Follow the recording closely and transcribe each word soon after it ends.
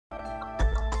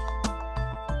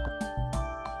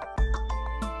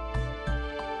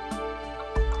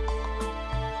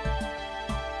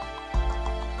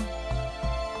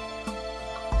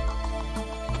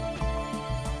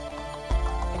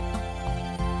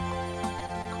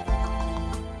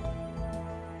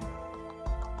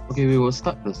Okay, we will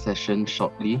start the session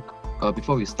shortly.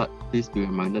 Before we start, please be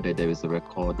reminded that there is a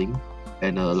recording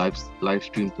and a live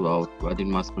stream to our Radin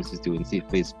Mas constituency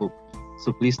Facebook.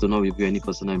 So please do not reveal any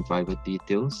personal and private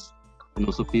details. And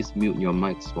also please mute your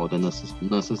mics while the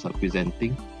nurses are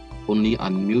presenting. Only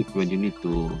unmute when you need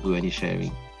to do any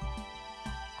sharing.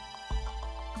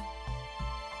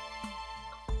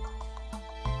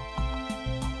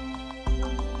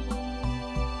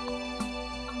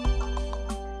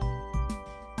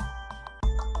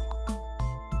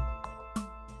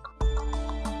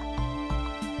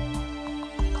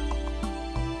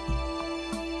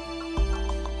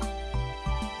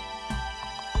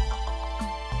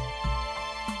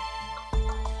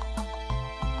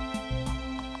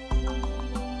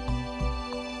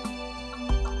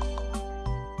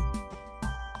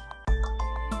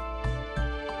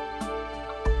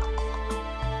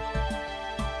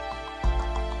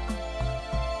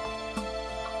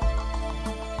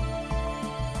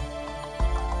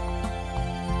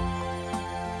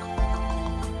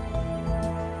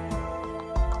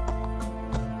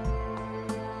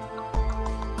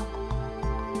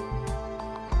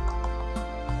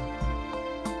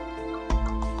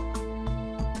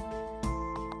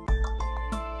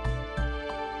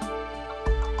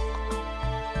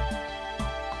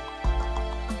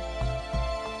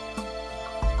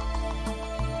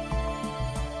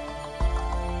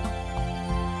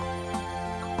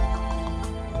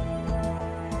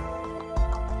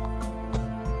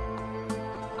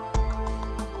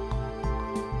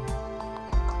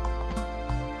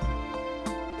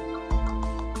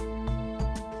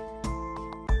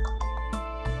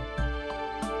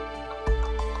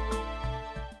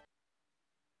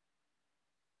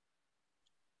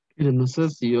 The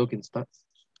nurses, CEO can start.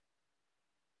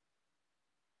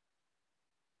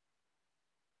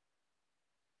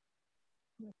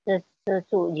 Okay,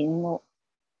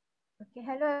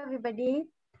 hello everybody.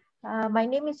 My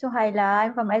name is Suhaila.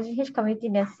 I'm from SGH Community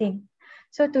Nursing.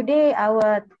 So today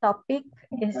our topic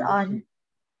is on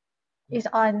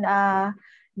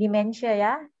dementia.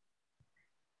 Yeah.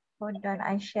 Hold on,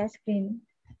 I share screen.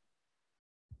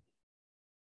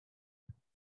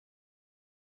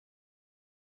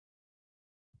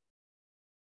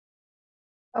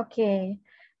 Okay.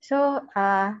 So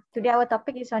today our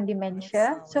topic is on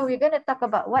dementia. So we're going to talk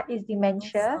about what is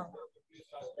dementia.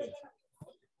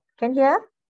 Can you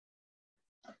hear?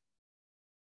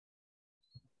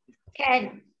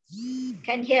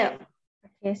 Can hear.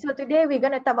 Okay, so today we're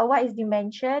going to talk about what is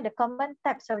dementia, the common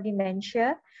types of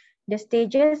dementia, the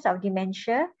stages of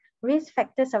dementia, risk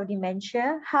factors of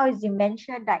dementia, how is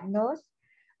dementia diagnosed,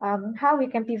 how we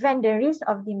can prevent the risk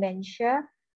of dementia,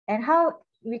 and how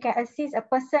we can assist a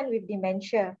person with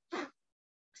dementia.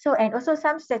 So, and also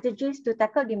some strategies to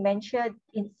tackle dementia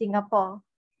in Singapore.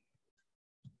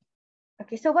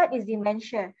 Okay, so what is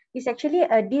dementia? It's actually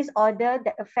a disorder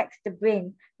that affects the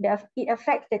brain. It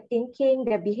affects the thinking,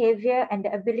 the behavior, and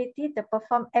the ability to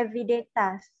perform everyday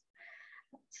tasks.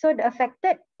 So the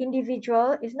affected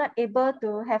individual is not able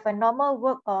to have a normal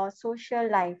work or social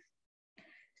life.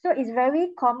 So it's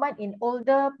very common in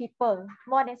older people,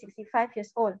 more than 65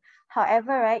 years old.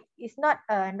 However, right, it's not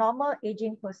a normal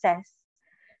aging process.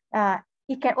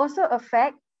 It can also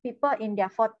affect people in their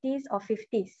 40s or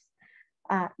 50s.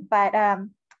 But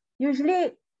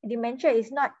usually dementia is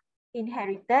not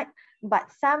inherited, but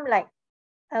some like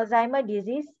Alzheimer's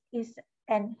disease is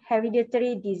an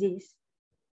hereditary disease.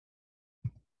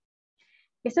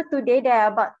 Okay, so today there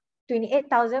are about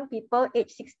 28,000 people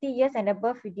aged 60 years and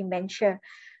above with dementia.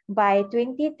 By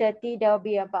 2030, there will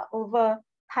be about over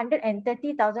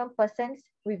 130,000 persons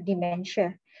with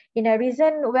dementia. In a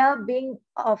recent well-being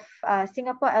of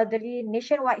Singapore elderly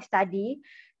nationwide study,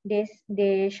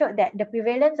 they showed that the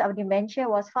prevalence of dementia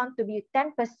was found to be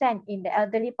 10% in the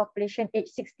elderly population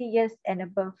aged 60 years and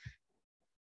above.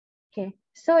 Okay,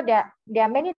 so there are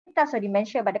many types of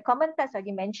dementia, but the common types of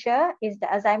dementia is the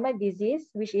Alzheimer's disease,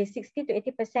 which is 60 to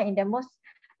 80%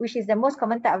 which is the most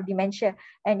common type of dementia,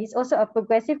 and it's also a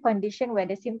progressive condition where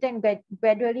the symptoms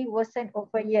gradually worsen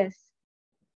over years.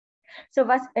 So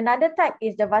another type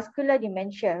is the vascular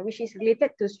dementia, which is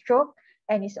related to stroke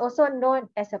and is also known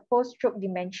as a post-stroke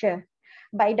dementia.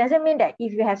 But it doesn't mean that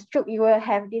if you have stroke, you will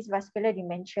have this vascular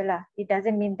dementia lah. It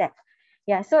doesn't mean that.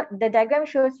 Yeah, so the diagram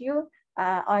shows you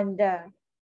on the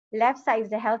left side is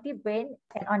the healthy brain,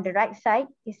 and on the right side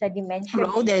is a dementia.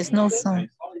 Hello, there is no sound.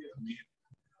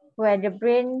 Where the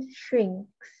brain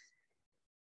shrinks.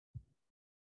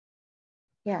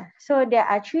 Yeah, so there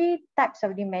are three types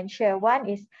of dementia. One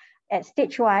is at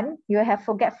stage 1, you have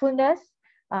forgetfulness,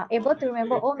 able to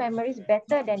remember old memories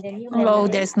better than the new memories. Hello,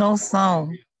 there's no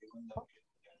sound.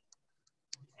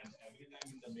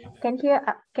 Can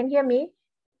hear me?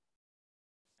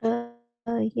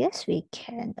 Yes, we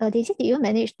can. Daisy, did you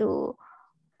manage to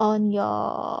on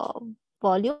your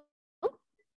volume?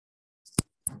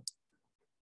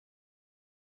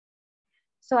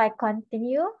 So I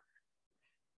continue.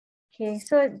 Okay,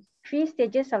 so 3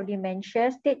 stages of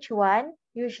dementia. Stage 1,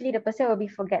 usually the person will be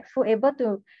forgetful, able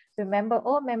to remember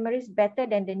old memories better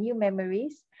than the new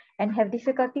memories, and have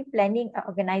difficulty planning or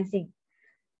organizing.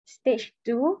 Stage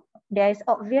 2, there is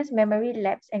obvious memory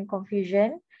lapse and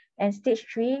confusion. And stage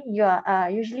 3, you are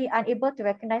usually unable to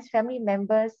recognize family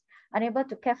members, unable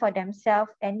to care for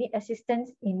themselves, and need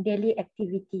assistance in daily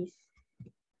activities.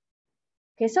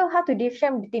 Okay, so how to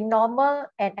differentiate between normal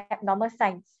and abnormal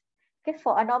signs? Okay,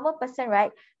 for a normal person, right,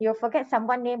 you'll forget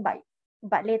someone's name,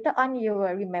 but later on you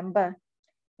will remember.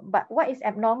 But what is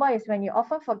abnormal is when you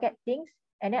often forget things,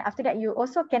 and then after that you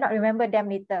also cannot remember them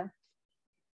later.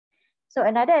 So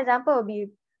another example would be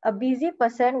a busy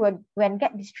person when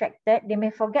get distracted, they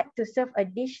may forget to serve a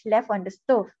dish left on the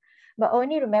stove, but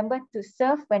only remember to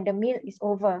serve when the meal is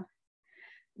over.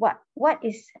 What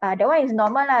is that one is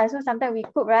normal lah. So sometimes we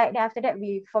cook, right? Then after that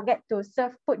we forget to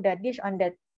put the dish on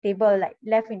the table, like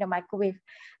left in the microwave.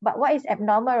 But what is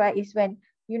abnormal, right, is when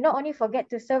you not only forget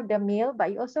to serve the meal,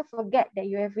 but you also forget that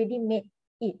you have already made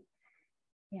it.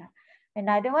 Yeah.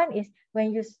 Another one is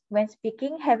when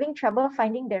speaking, having trouble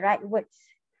finding the right words.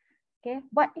 Okay.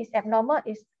 What is abnormal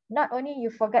is not only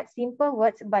you forget simple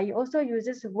words, but you also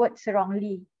uses words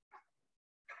wrongly.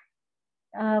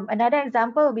 Another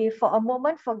example will be for a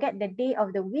moment forget the day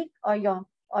of the week or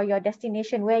your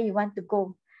destination where you want to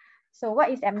go. So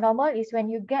what is abnormal is when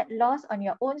you get lost on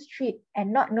your own street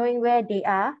and not knowing where they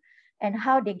are and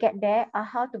how they get there or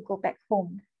how to go back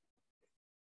home.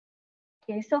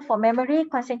 Okay, so for memory,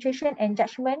 concentration, and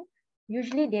judgment,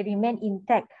 usually they remain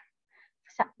intact.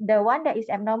 So the one that is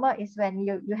abnormal is when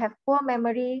you have poor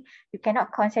memory, you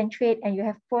cannot concentrate, and you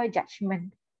have poor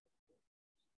judgment.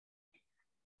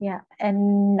 Yeah,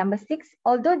 and number 6,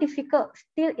 although difficult,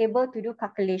 still able to do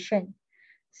calculation.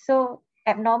 So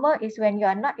abnormal is when you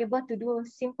are not able to do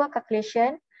simple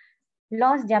calculation,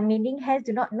 lost their meaning, hence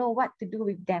do not know what to do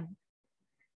with them.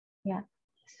 Yeah.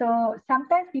 So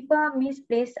sometimes people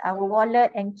misplace our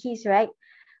wallet and keys, right?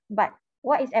 But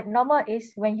what is abnormal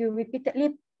is when you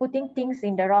repeatedly putting things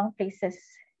in the wrong places.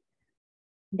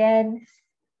 Then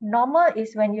normal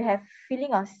is when you have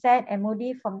feeling of sad and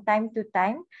moody from time to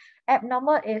time.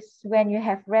 Abnormal is when you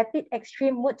have rapid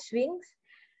extreme mood swings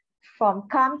from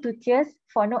calm to tears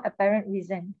for no apparent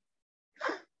reason.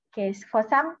 Okay, so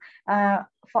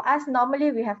for us,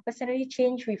 normally we have personality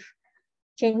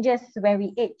changes when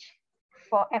we age.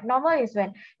 For abnormal is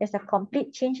when there's a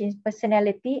complete change in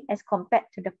personality as compared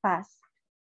to the past.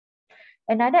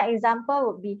 Another example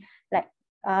would be like,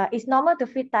 it's normal to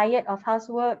feel tired of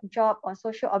housework, job, or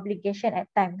social obligation at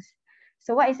times.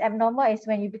 So what is abnormal is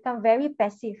when you become very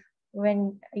passive,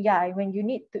 when you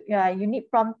need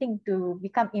prompting to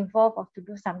become involved or to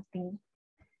do something.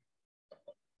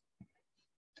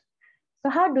 So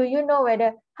how do I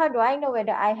know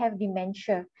whether I have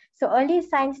dementia? So early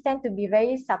signs tend to be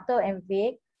very subtle and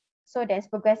vague. So there's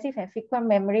progressive and frequent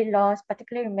memory loss,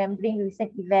 particularly remembering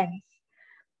recent events.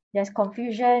 There's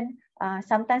confusion,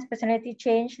 sometimes personality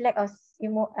change, lack of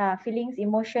feelings,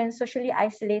 emotions, socially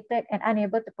isolated, and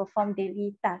unable to perform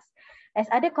daily tasks. As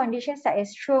other conditions such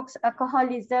as strokes,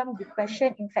 alcoholism,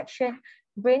 depression, infection,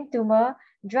 brain tumor,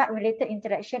 drug-related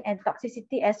interaction, and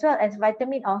toxicity, as well as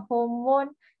vitamin or hormone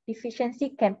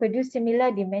deficiency can produce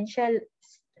similar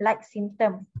dementia-like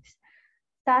symptoms.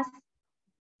 Thus,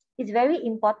 it's very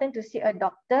important to see a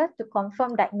doctor to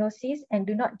confirm diagnosis and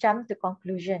do not jump to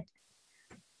conclusion.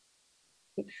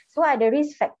 So what are the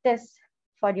risk factors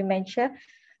for dementia?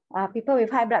 People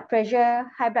with high blood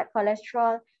pressure, high blood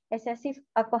cholesterol, excessive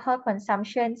alcohol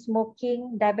consumption,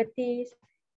 smoking, diabetes,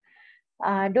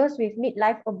 those with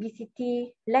midlife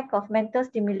obesity, lack of mental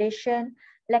stimulation,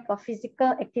 lack of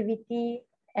physical activity,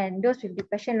 and those with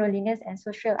depression, loneliness, and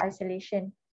social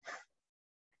isolation.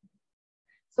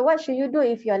 So what should you do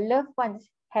if your loved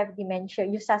ones have dementia?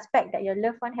 You suspect that your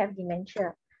loved one have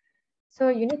dementia. So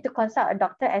you need to consult a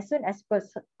doctor as soon as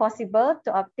possible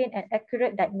to obtain an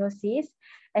accurate diagnosis,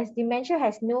 as dementia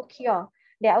has no cure.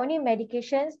 There are only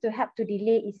medications to help to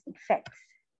delay its effects.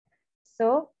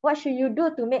 So what should you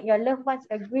do to make your loved ones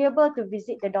agreeable to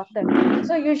visit the doctor?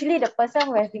 So usually the person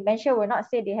who has dementia will not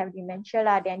say they have dementia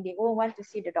lah, then they won't want to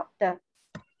see the doctor.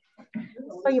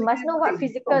 So you must know what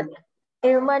physical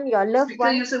ailment your loved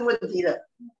ones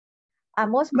are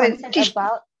most concerned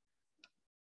about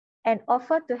and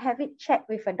offer to have it checked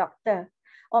with a doctor.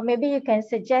 Or maybe you can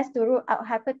suggest to rule out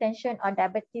hypertension or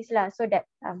diabetes lah, so that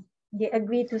they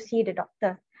agree to see the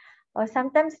doctor. Or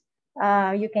sometimes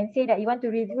you can say that you want to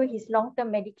review his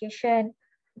long-term medication,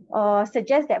 or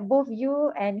suggest that both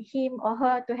you and him or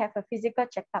her to have a physical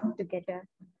checkup together.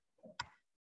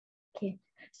 Okay,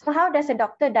 so how does a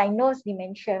doctor diagnose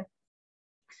dementia?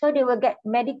 So they will get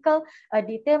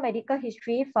detailed medical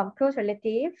history from close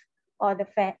relative or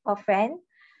friend.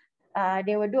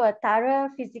 They will do a thorough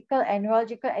physical and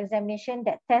neurological examination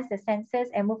that tests the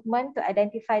senses and movement to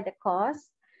identify the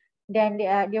cause. Then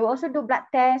they will also do blood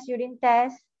tests, urine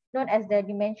tests, known as the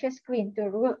dementia screen, to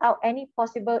rule out any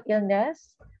possible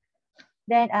illness.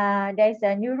 Then there is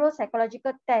a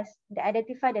neuropsychological test that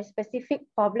identify the specific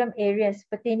problem areas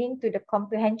pertaining to the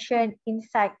comprehension,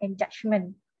 insight, and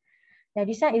judgment. Now,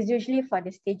 this one is usually for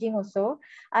the staging also.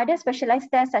 Other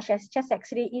specialized tests such as chest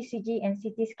X-ray, ECG, and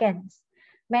CT scans.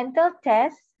 Mental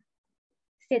tests,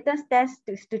 status tests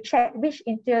to check which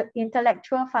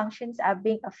intellectual functions are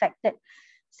being affected,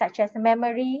 such as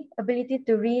memory, ability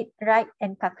to read, write,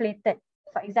 and calculate.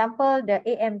 For example, the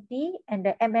AMT and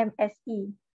the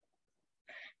MMSE.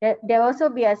 There will also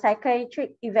be a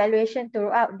psychiatric evaluation to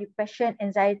rule out depression,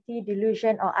 anxiety,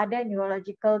 delusion, or other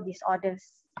neurological disorders.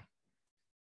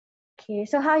 Okay,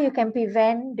 so how you can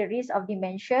prevent the risk of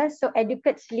dementia? So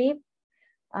adequate sleep,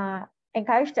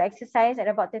 encourage to exercise at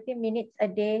about 30 minutes a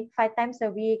day, 5 times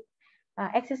a week,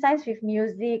 exercise with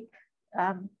music.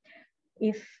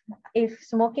 If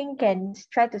smoking, can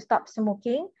try to stop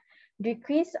smoking,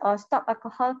 decrease or stop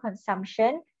alcohol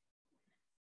consumption.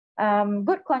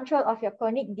 Good control of your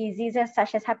chronic diseases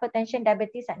such as hypertension,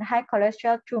 diabetes, and high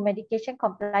cholesterol through medication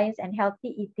compliance and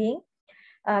healthy eating.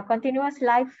 Continuous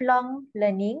lifelong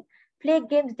learning, play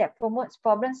games that promotes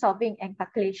problem solving and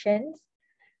calculations,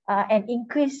 and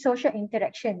increase social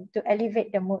interaction to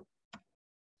elevate the mood.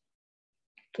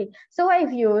 Okay, so what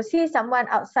if you see someone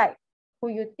outside who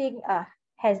you think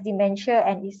has dementia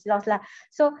and is lost lah?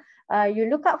 So you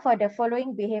look out for the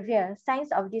following behavior: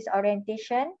 signs of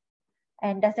disorientation,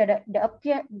 and does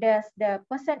the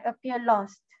person appear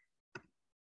lost?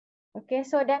 Okay,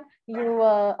 so then you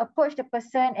will approach the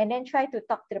person and then try to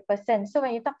talk to the person. So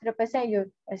when you talk to the person, you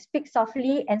speak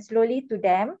softly and slowly to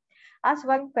them. Ask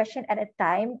one question at a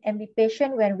time and be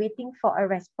patient when waiting for a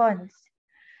response.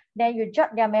 Then you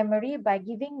jot their memory by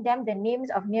giving them the names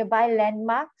of nearby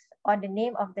landmarks or the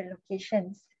name of the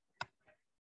locations.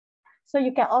 So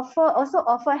you can also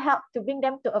offer help to bring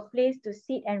them to a place to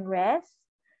sit and rest.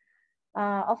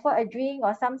 Offer a drink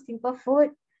or some simple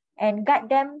food, and guide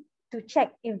them to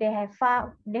check if they have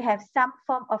some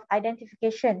form of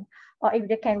identification, or if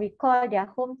they can recall their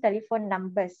home telephone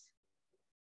numbers.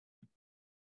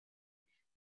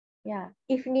 Yeah,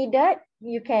 if needed,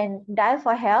 you can dial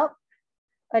for help,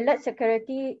 alert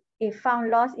security if found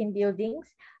lost in buildings,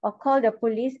 or call the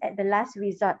police at the last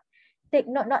resort. Take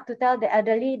note not to tell the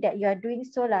elderly that you are doing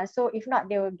so lah. So if not,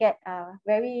 they will get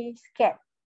very scared.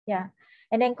 Yeah.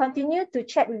 And then continue to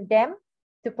chat with them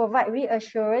to provide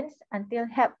reassurance until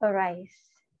help arrives.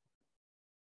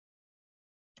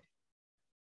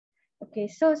 Okay,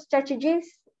 so strategies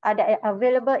are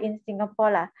available in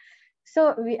Singapore lah.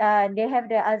 So they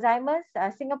have the Alzheimer's.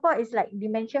 Singapore is like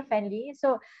dementia friendly.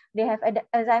 So they have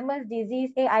Alzheimer's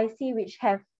disease, AIC, which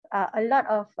have a lot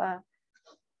of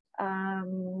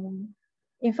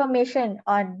information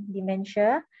on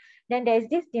dementia. Then there is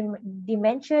this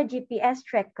dementia GPS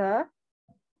tracker,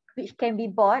 which can be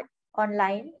bought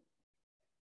online.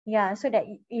 Yeah, so that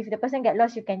if the person get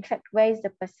lost, you can track where is the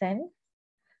person.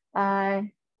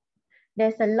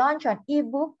 There's a launch on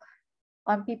ebook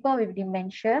on people with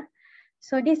dementia.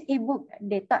 So this ebook,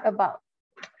 they thought about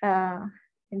a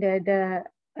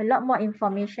lot more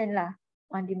information lah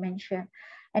on dementia.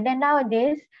 And then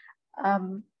nowadays,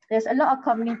 there's a lot of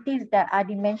communities that are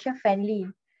dementia friendly.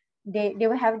 They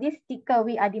will have this sticker,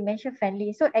 we are dementia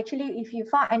friendly. So actually, if you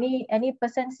found any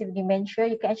persons with dementia,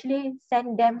 you can actually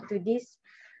send them to these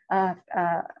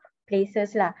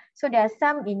places lah. So there are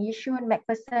some in Yishun,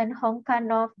 Macpherson, Hong Kong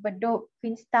North, Bedok,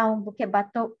 Queenstown, Bukit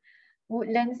Batok,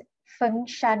 Woodlands,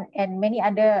 Fengshan, and many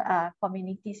other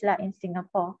communities lah in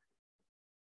Singapore.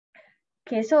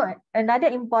 Okay, so another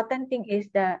important thing is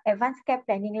the advanced care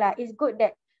planning lah. It's good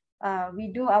that we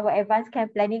do our advanced care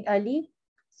planning early,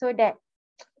 so that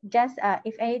just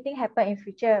if anything happen in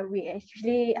future, we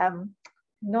actually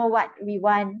know what we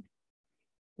want.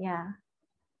 Yeah.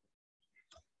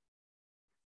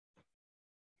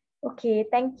 Okay,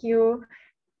 thank you.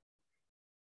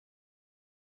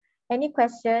 Any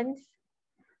questions?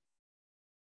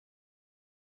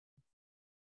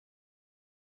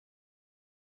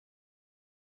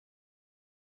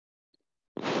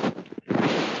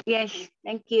 Yes,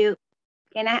 thank you.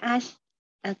 Can I ask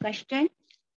a question?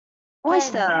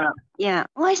 What's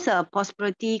the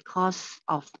possibility cause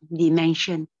of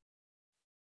dementia?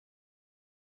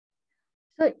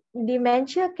 So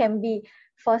dementia can be,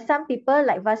 for some people,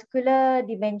 like vascular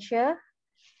dementia,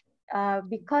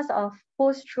 because of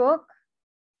post-stroke,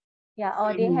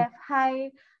 or they have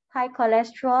high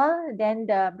cholesterol, then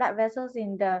the blood vessels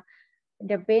in the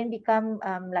brain become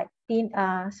like thin,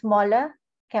 smaller,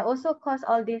 can also cause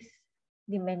all this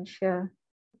dementia.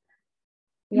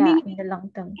 In the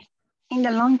long term. In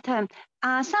the long term,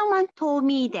 someone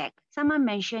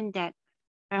mentioned that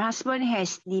her husband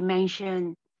has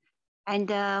dementia, and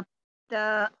the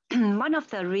one of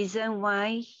the reason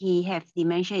why he have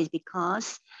dementia is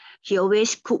because he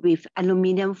always cook with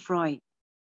aluminum foil.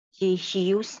 He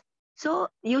using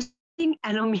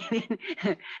aluminum,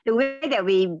 the way that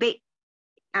we bake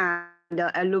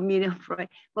the aluminum foil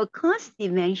will cause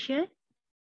dementia.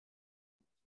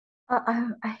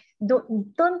 I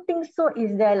don't think so.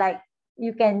 Is there, like,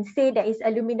 you can say that it's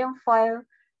aluminum foil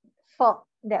fault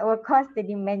that will cause the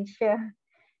dementia?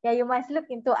 You must look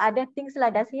into other things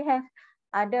like, does he have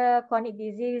other chronic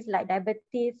disease like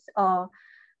diabetes or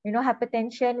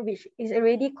hypertension, which is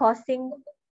already causing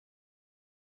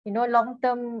long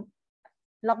term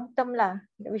lah,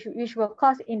 which will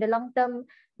cause in the long term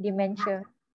dementia.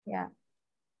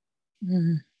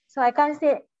 So I can't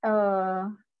say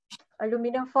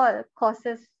aluminum foil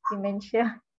causes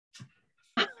dementia.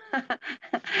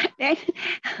 Then,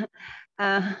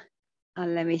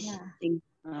 let me think.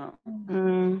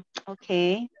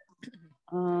 Okay.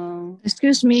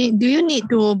 Excuse me, do you need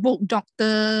to book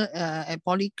doctor at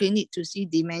polyclinic to see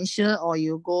dementia, or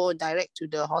you go direct to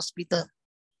the hospital?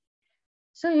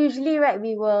 So usually, right,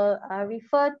 we will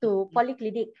refer to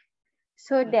polyclinic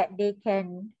so that they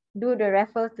can do the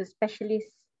referral to specialists.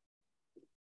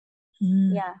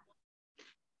 That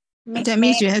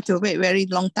means you have to wait very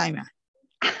long time.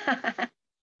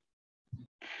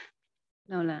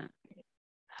 No lah.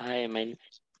 Hi, my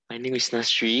name is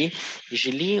Nasri.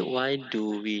 Usually, why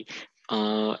do we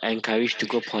encourage to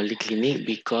go polyclinic?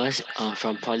 Because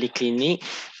from polyclinic,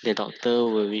 the doctor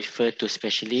will refer to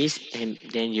specialists, and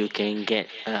then you can get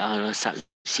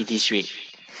subsidies rate.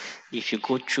 If you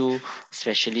go through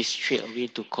specialist straight away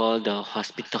to call the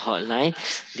hospital hotline,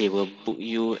 they will book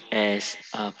you as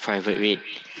a private rate.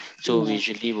 So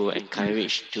usually we will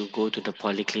encourage to go to the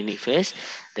polyclinic first.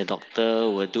 The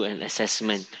doctor will do an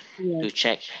assessment to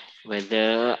check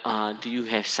whether do you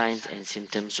have signs and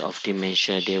symptoms of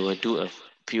dementia. They will do a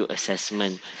few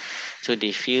assessment. So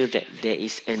they feel that there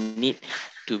is a need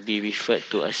to be referred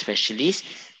to a specialist,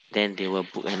 then they will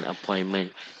book an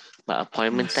appointment. But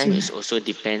appointment time is also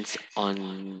depends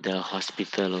on the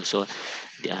hospital also.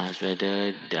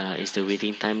 Whether is the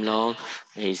waiting time long,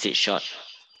 or is it short?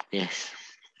 Yes.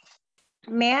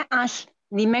 May I ask,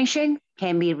 dementia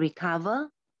can be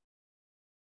recovered?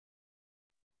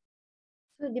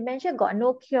 So dementia got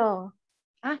no cure.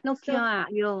 No cure.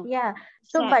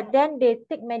 So but then they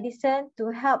take medicine to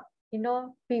help,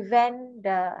 prevent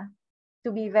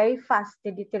to be very fast,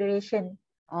 the deterioration.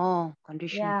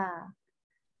 Condition.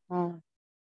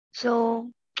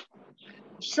 So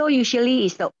usually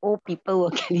it's the old people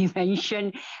who get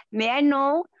dementia. May I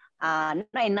know,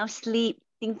 not enough sleep,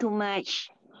 think too much,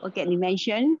 will get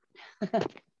dementia?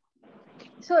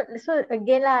 So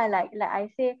again lah, like I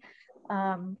say,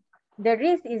 the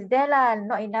risk is there lah,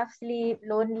 not enough sleep,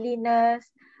 loneliness.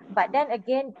 But then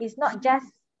again, it's not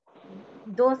just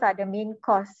those are the main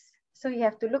cause. So you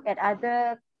have to look at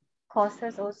other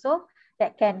causes also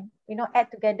that can,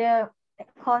 add together that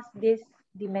cause this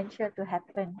dementia to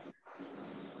happen.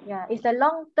 It's a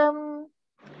long-term,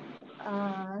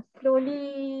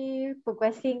 slowly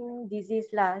progressing disease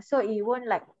lah. So it won't,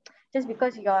 like, just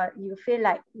because you feel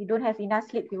like you don't have enough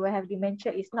sleep, you will have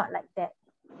dementia. It's not like that.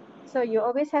 So you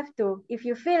always have to, if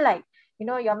you feel like,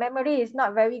 your memory is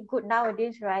not very good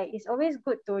nowadays, right? It's always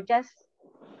good to just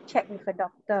check with a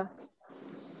doctor.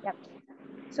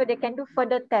 So they can do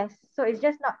further tests. So it's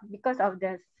just not because of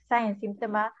the sign and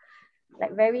symptom,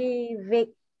 like very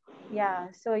vague.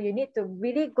 So you need to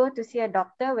really go to see a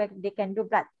doctor where they can do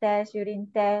blood tests, urine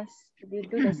tests, they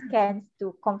do the scans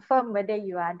to confirm whether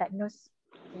you are diagnosed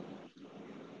with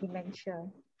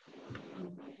dementia.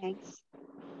 Thanks.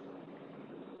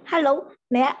 Hello,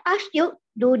 may I ask you,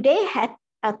 do they have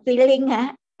a feeling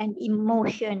and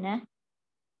emotion?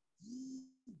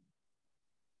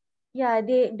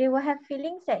 They will have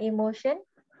feelings and emotion.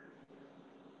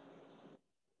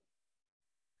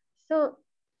 So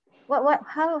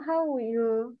how will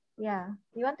you Yeah,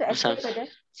 you want to Some, explain further?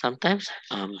 sometimes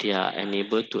they are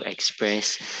unable to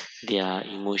express their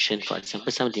emotion. For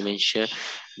example, some dementia,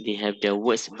 they have their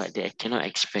words but they cannot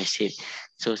express it.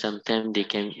 So sometimes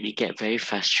we get very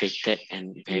frustrated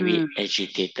and very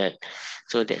agitated.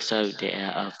 So that's why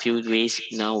there are a few ways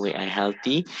now we are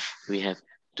healthy. We have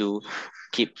to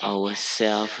keep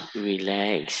ourselves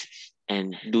relaxed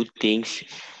and do things,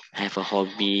 have a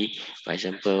hobby. For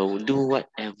example, do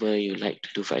whatever you like to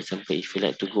do. For example, if you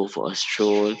like to go for a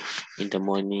stroll in the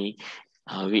morning,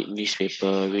 read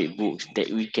newspaper, read books, that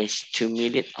we can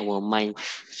stimulate our mind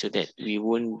so that we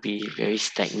won't be very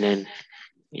stagnant.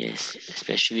 Yes,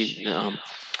 especially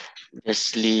just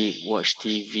sleep, watch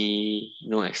TV,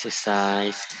 no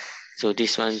exercise. So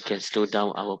this one can slow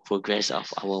down our progress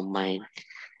of our mind.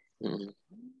 Mm.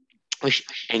 Which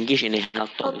engage in a health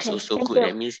talk is Okay, also thank good. you.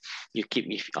 That means you keep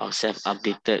with yourself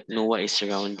updated, know what is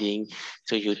surrounding,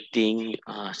 so you think,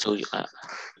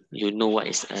 you know what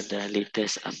is the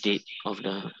latest update of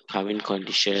the current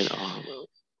condition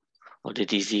or the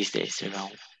disease that is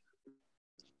around.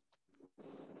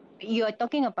 You are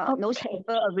talking about those Okay.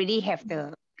 people already have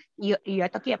the. You are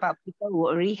talking about people who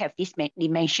already have this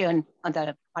dementia on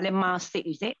the mild state,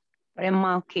 is it?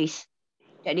 Mild case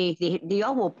that they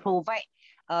all will provide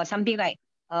something like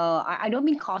I don't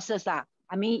mean courses lah.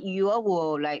 I mean you all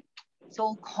will like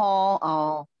so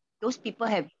called those people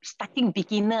have starting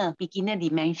beginner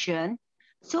dementia.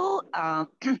 So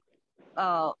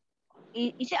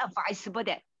is it advisable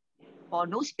that for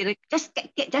those people just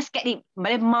get it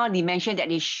very mild dementia that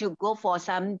they should go for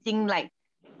something like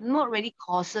not really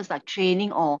courses like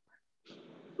training or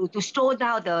to slow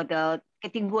down the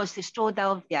getting worse, to slow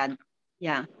down their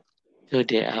yeah. So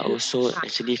there are also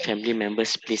actually family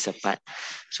members plays a part.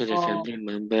 So the Oh, family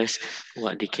members,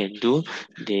 what they can do,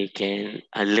 they can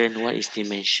learn what is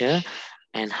dementia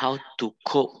and how to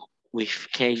cope with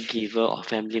caregiver or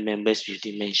family members with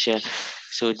dementia.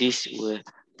 So this will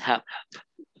help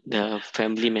the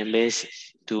family members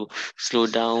to slow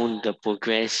down the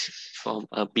progress from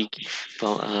a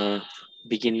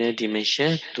beginner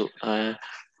dementia to a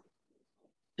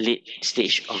late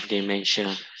stage of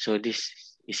dementia. So this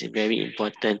is very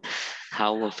important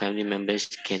how our family members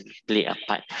can play a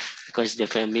part because the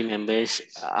family members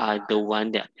are the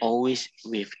one that always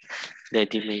with the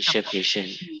dementia patient.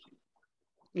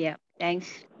 yeah, thanks.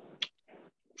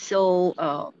 So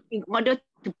in order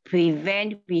to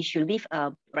prevent, we should live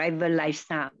a private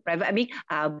lifestyle. Private means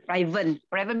a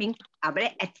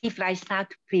very active lifestyle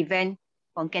to prevent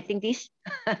from getting this.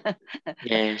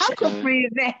 Yes, How to correct.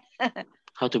 prevent?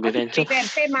 How to How to prevent? So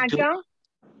prevent? Play do, mahjong.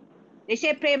 They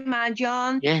say play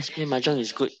mahjong. yes, play mahjong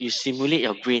is good. You simulate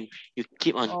your brain. You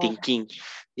keep on Oh, thinking.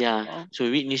 Yeah. oh. So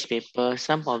read newspaper.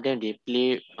 Some of them they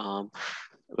play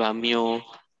Ramyo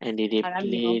and they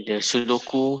play the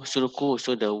Sudoku. Sudoku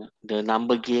also the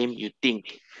number game you think.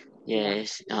 Yeah.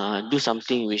 Yes. Do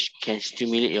something which can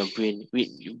stimulate your brain. Read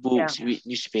Yeah. books, read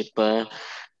newspaper.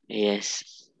 Yes.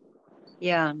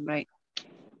 Yeah, right.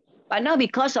 But now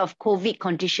because of COVID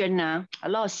condition, a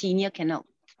lot of senior cannot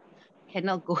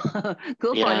go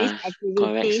go for these Yeah.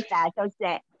 activities. Correct. So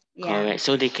sad. Yeah. Correct.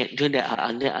 So they can do the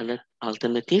other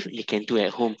alternative. They can do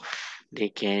at home. They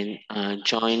can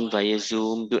join via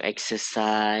Zoom, do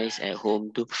exercise at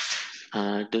home,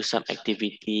 do some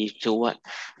activity. So what?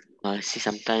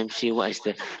 See what is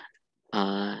the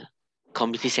uh,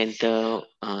 community center.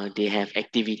 They have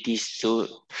activities. So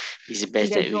it's In best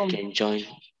the that we Zoom. can join.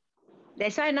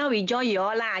 That's why now we join you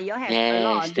all lah. You all have a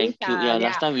lot Yes, of this. thank you. Yeah,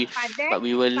 last Yeah. time but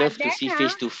we will But love to then, see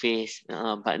face to face.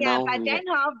 But yeah, now but then,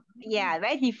 yeah,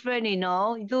 very different, you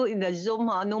know. Do in the Zoom,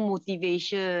 no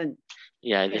motivation.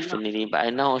 yeah, Cannot. definitely.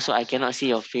 But now also I cannot see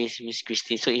your face, Miss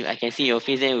Christine. So if I can see your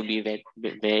face, then it will be very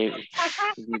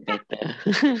will be better.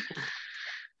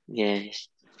 Yes.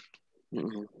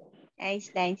 Mm-mm. Thanks.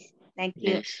 Thank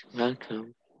you. Yes.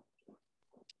 Welcome.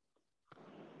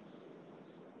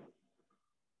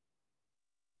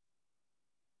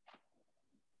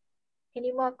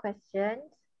 Any more questions?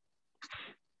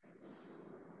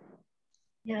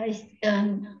 Yeah, it's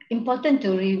important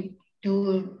to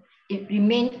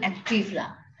remain active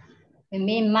lah.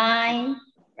 Remain mind,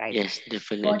 Right. Yes,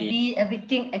 definitely. body,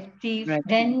 everything active. Right.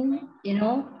 Then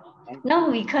now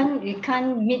we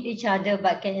can't meet each other,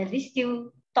 but can at least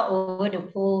still talk over the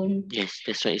phone. Yes,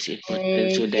 that's why it's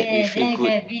important so that we Yeah, feel then good.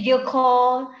 can video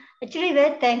call. Actually,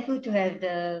 very thankful to have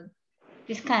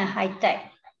this kind of high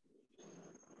tech.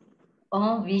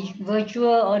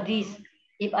 Virtual all this.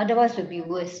 If otherwise, would be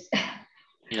worse.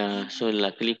 Yeah, so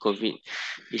luckily COVID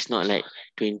is not like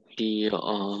 20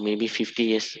 or maybe 50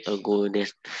 years ago.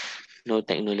 no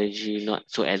technology, not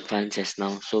so advanced as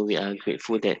now. So we are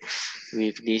grateful that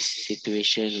with this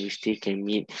situation, we still can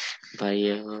meet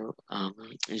via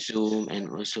Zoom and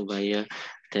also via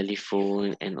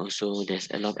telephone, and also there's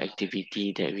a lot of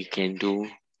activity that we can do.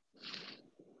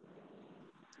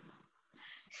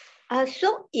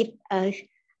 So if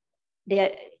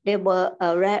there were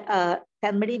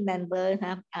family members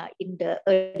in the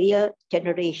earlier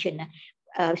generation,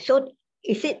 so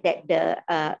is it that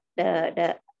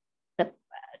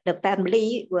the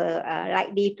family were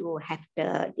likely to have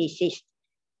the disease?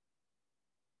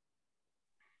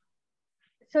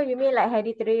 So you mean like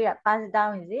hereditary passed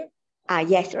down, is it?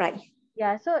 Yes, right.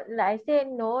 Yeah, so like I say,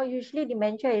 no, usually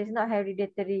dementia is not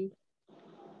hereditary.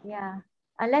 Yeah,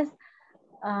 unless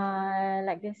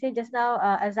like they say just now,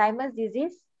 Alzheimer's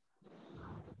disease.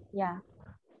 Yeah,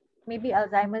 maybe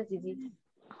Alzheimer's disease.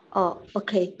 Oh,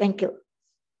 okay, thank you.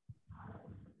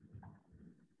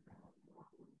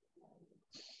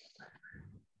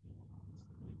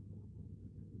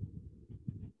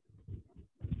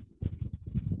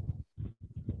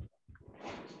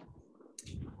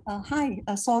 Hi,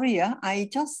 sorry, I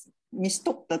just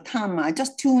mistook the time. I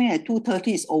just tuned in at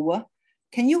 2:30 is over.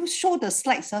 Can you show the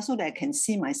slides so that I can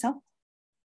see myself?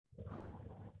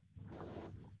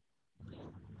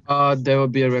 There will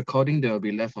be a recording that will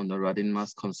be left on the Radin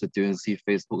Mas constituency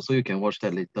Facebook, so you can watch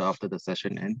that later after the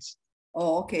session ends.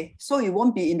 Oh, okay. So it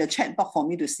won't be in the chat box for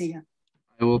me to see.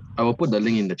 I will put the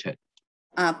link in the chat.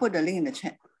 Put the link in the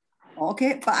chat.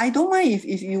 Okay, but I don't mind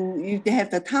if they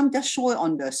have the time, just show it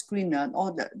on the screen,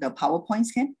 all the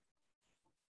PowerPoints can.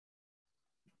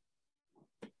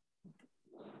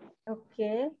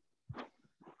 Okay.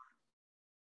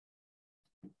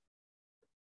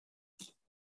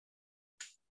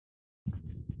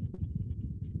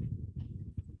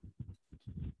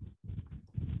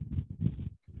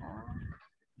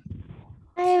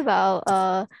 Hi, well,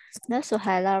 Nurse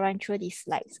Suhaila run through these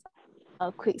slides,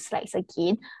 quick slides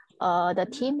again. The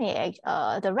team may,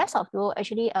 the rest of you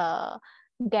actually,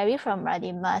 Gary from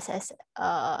Radimas has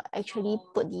actually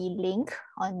put the link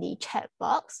on the chat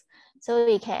box. So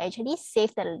you can actually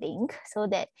save the link so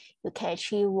that you can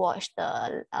actually watch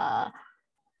the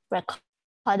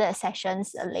recorded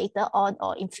sessions later on,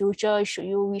 or in future, should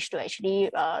you wish to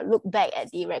actually look back at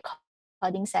the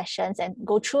recording sessions and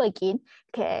go through again,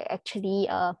 you can actually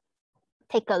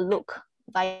take a look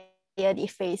via the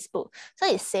Facebook. So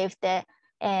it's saved there.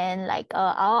 And like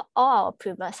all our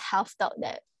previous health talk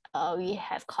that we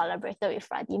have collaborated with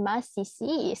Radima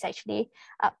CC is actually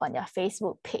up on their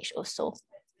Facebook page also.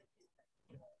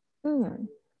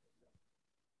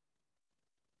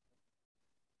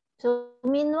 So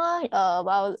meanwhile,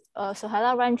 while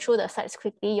Suhaila run through the slides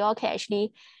quickly, you all can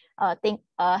actually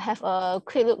have a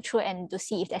quick look through and to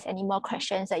see if there's any more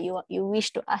questions that you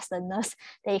wish to ask the nurse,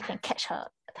 then you can catch her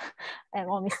and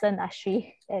or Mr.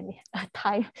 Nasri and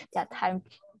their time.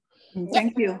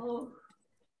 Thank you.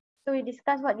 So we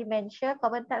discussed what dementia,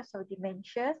 common types of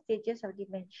dementia, stages of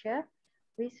dementia,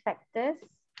 risk factors,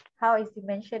 how is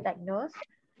dementia diagnosed,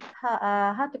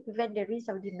 how to prevent the risk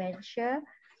of dementia,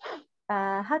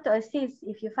 how to assist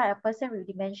if you find a person with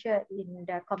dementia in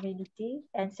the community,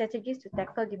 and strategies to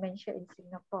tackle dementia in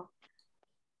Singapore.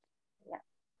 Yeah.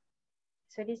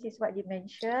 So this is what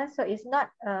dementia. So it's not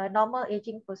a normal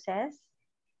aging process,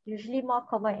 usually more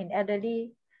common in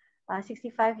elderly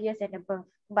 65 years and above,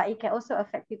 but it can also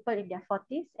affect people in their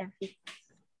 40s and 50s.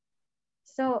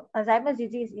 So Alzheimer's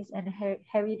disease is an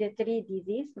hereditary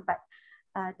disease, but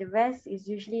the rest is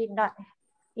usually not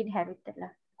inherited.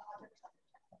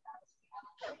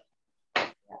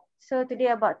 So today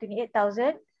about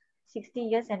 28,000, 60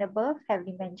 years and above have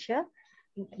dementia.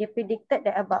 They predicted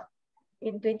that about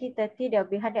in 2030, there will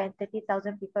be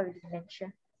 130,000 people with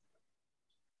dementia.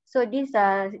 So this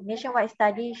nationwide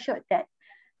study showed that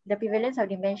the prevalence of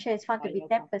dementia is found to be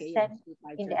 10%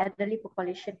 in the elderly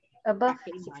population above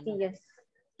 60 years.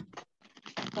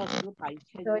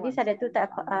 So these are the two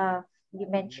types of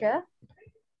dementia.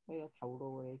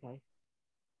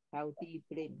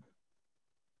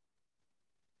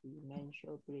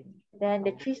 Then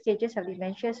the 3 stages of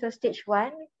dementia. So stage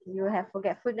 1, you have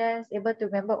forgetfulness, able to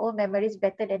remember old memories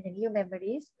better than the new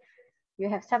memories. You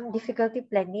have some difficulty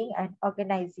planning and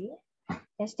organizing.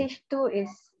 And stage 2 is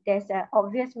there's an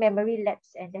obvious memory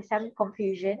lapse and there's some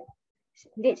confusion.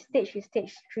 Next stage is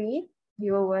stage 3.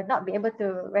 You will not be able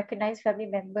to recognize family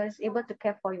members, able to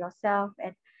care for yourself,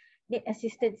 and need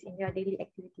assistance in your daily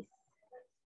activities.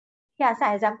 Here are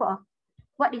some example of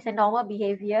what is a normal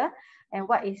behavior and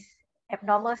what is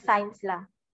abnormal signs lah.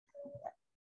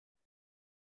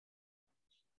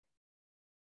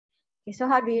 Okay, so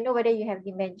how do you know whether you have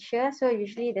dementia? So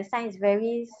usually the sign is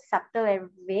very subtle and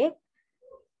vague.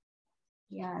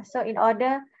 Yeah, so in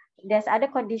order, there's other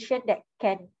condition that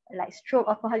can, like stroke,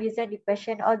 alcoholism,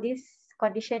 depression, all these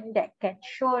condition that can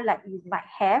show like you might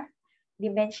have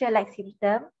dementia-like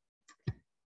symptom.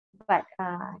 But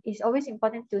it's always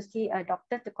important to see a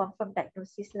doctor to confirm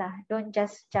diagnosis lah. Don't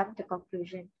just jump to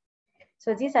conclusion.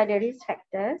 So these are the risk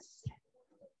factors.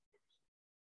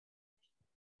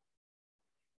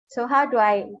 So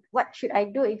what should I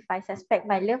do if I suspect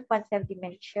my loved ones have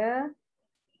dementia?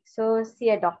 So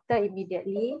see a doctor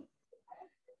immediately.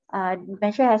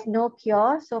 Dementia has no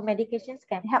cure, so medications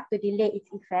can help to delay its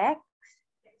effects.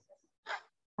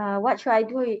 What should I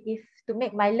do if to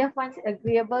make my loved ones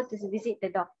agreeable to visit the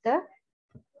doctor?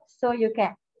 So you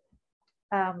can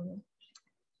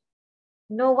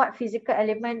know what physical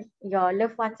element your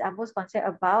loved ones are most concerned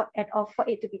about and offer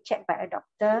it to be checked by a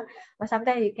doctor. Or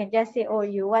sometimes you can just say, oh,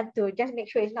 you want to just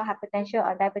make sure it's not hypertension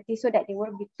or diabetes so that they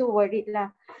won't be too worried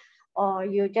lah. Or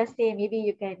you just say maybe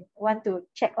you can want to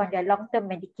check on their long-term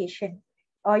medication.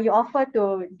 Or you offer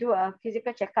to do a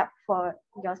physical checkup for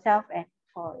yourself and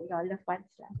for your loved ones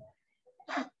lah.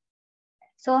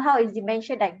 So how is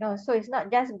dementia diagnosed? So it's not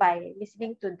just by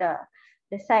listening to the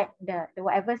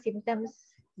whatever symptoms,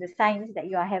 the signs that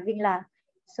you are having lah.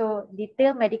 So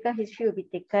detailed medical history will be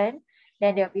taken.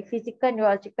 Then there will be physical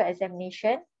neurological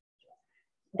examination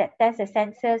that tests the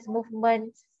senses,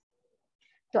 movements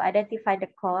to identify the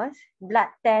cause. Blood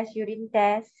test, urine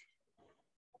test.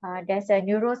 There's a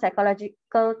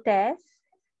neuropsychological test.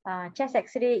 Chest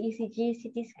X-ray, ECG,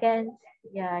 CT scans.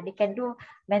 Yeah, they can do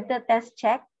mental test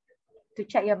check to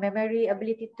check your memory,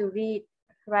 ability to read,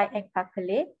 write, and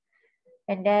calculate.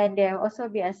 And then there will also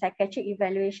be a psychiatric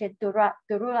evaluation to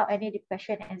rule out any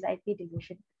depression, anxiety,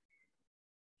 delusion.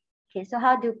 Okay, so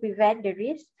how to prevent the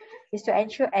risk is to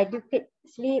ensure adequate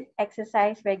sleep,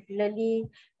 exercise regularly,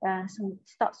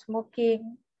 stop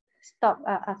smoking, stop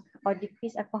or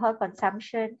decrease alcohol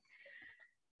consumption,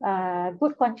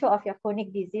 good control of your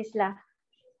chronic disease lah.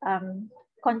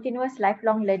 Continuous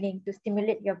lifelong learning to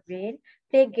stimulate your brain,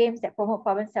 play games that promote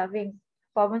problem solving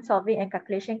and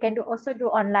calculation. Can also do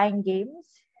online games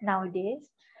nowadays.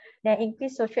 Then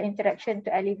increase social interaction to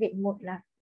elevate mood lah.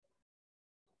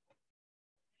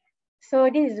 So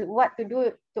this is what to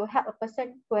do to help a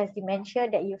person who has dementia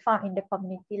that you found in the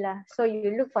community lah. So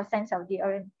you look for signs of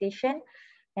deorientation.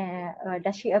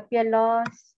 Does she appear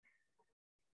lost?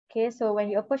 Okay, so when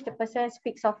you approach the person,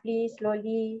 speak softly,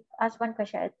 slowly, ask one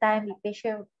question at a time, be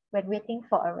patient when waiting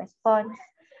for a response,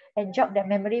 and jog their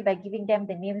memory by giving them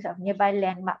the names of nearby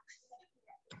landmarks.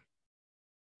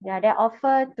 Yeah, they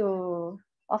offer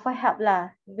help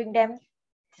lah. Bring them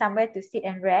somewhere to sit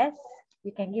and rest.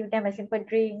 You can give them a simple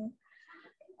drink,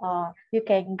 or you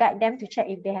can guide them to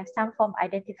check if they have some form of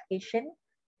identification,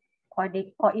 or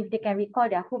if they can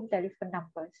recall their home telephone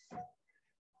numbers.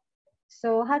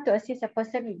 So how to assist a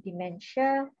person with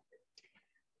dementia?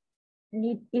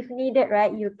 If needed,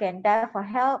 right, you can dial for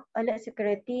help, alert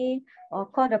security, or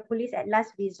call the police at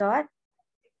last resort.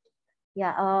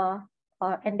 Yeah,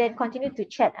 and then continue to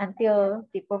chat until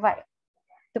they provide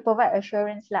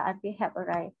assurance lah, until help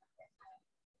arrive.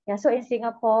 Yeah, so in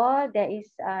Singapore, there is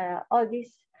all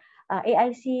this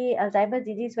AIC, Alzheimer's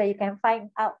disease, where you can find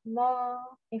out more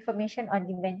information on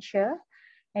dementia.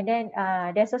 And then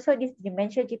there's also this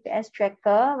dementia GPS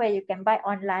tracker where you can buy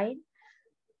online.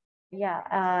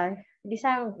 Yeah, this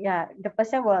time, yeah, the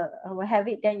person will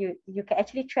have it. Then you can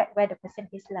actually track where the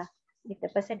person is lah, if the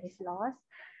person is lost.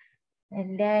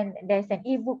 And then there's an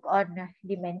ebook on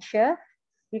dementia.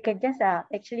 You can just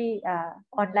actually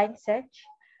online search.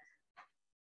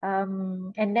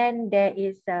 And then there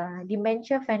is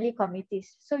dementia friendly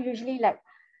communities. So usually like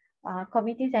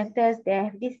community centers, they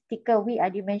have this sticker, we are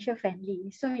dementia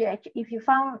friendly. So you actually, if you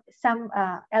found some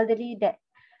elderly that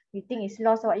you think is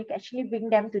lost, or you can actually bring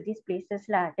them to these places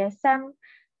lah. There's some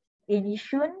in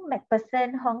Yishun,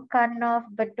 MacPherson, Hong Kong North,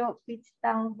 Bedok,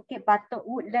 Queenstown, Bukit Batok,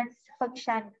 Woodlands,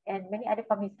 Fengshan, and many other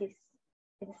communities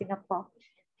in Singapore.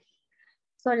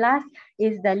 So last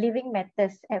is the living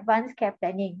matters, advanced care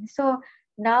planning. So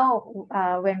now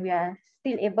when we are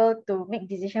still able to make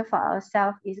decisions for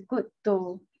ourselves, it's good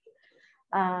to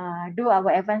do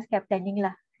our advanced care planning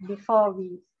lah before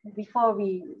we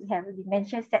have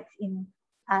dementia sets in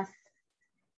us.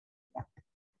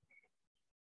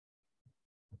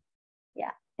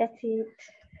 Yeah, that's it.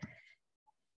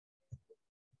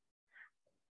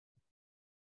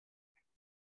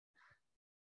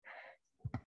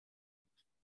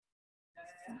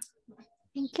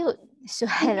 Thank you,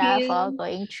 Suhaila, for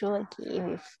going through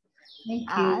again with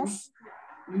us.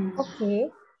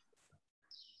 Okay.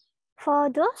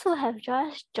 For those who have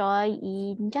just joined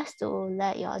in, just to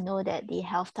let you all know that the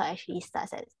health talk actually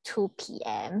starts at 2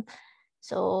 p.m.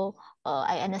 So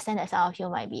I understand that some of you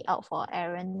might be out for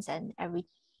errands and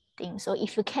everything. So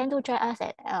if you can do join us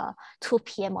at 2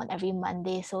 p.m. on every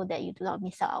Monday so that you do not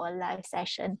miss out our live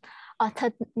session.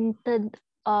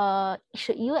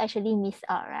 Should you actually miss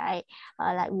out, right?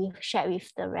 Like we shared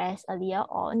with the rest earlier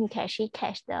on, you can actually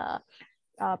catch the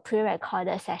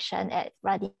pre-recorded session at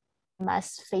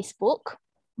Radima's Facebook,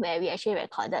 where we actually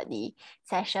recorded the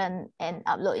session and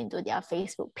upload into their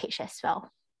Facebook page as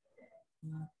well.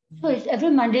 So it's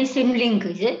every Monday, same link,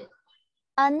 is it?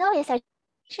 No, it's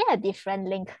actually a different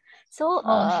link. So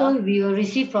so we will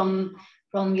receive from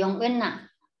Yong Eun.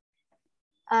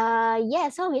 Yeah,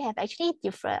 so we have actually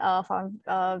different from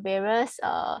various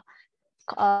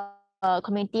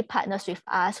community partners with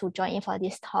us who join in for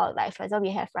this talk. Like for example,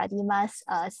 we have Radima's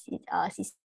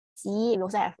CC, we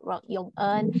also have Yong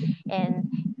Eun, and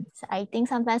I think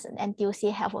sometimes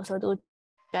NTUC have also do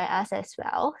join us as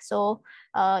well. So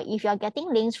if you're getting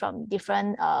links from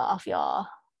different of your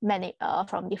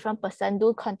from different person,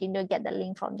 do continue to get the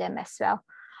link from them as well.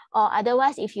 Or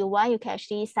otherwise, if you want, you can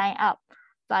actually sign up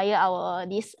via our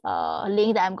this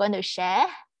link that I'm going to share.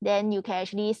 Then you can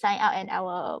actually sign up and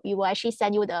we will actually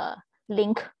send you the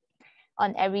link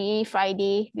on every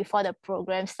Friday before the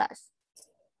program starts.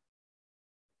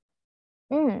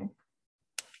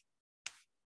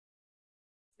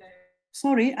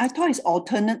 Sorry, I thought it's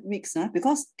alternate weeks,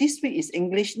 because this week is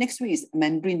English, next week is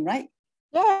Mandarin, right?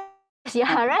 Yes,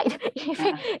 yeah, right.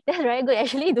 That's very good.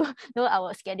 Actually, do know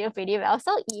our schedule pretty well.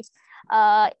 So if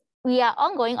we are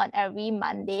ongoing on every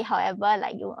Monday, however,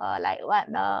 like what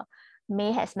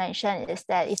May has mentioned is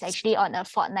that it's actually on a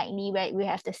fortnightly where we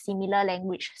have the similar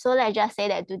language. So let's just say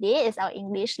that today is our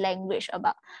English language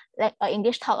about like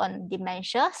English talk on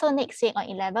dementia. So next week on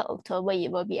 11 October,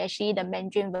 it will be actually the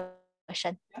Mandarin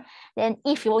version. Then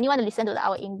if you only want to listen to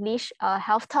our English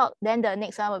health talk, then the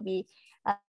next one will be,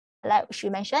 like she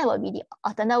mentioned, will be the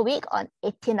alternate week on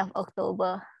 18th of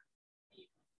October.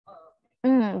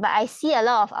 But I see a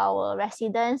lot of our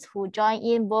residents who join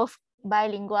in both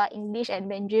bilingual English and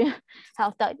Mandarin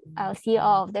health talk. I'll see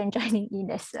all of them joining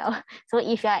in as well. So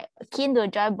if you're keen to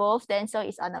join both, then so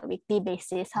it's on a weekly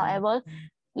basis. However,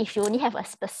 if you only have a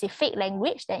specific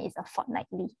language, then it's a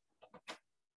fortnightly.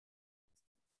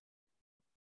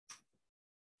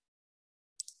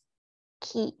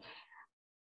 Okay.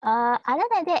 Other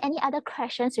than that, any other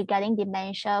questions regarding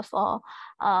dementia for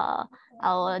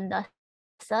our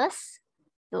nurses?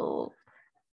 So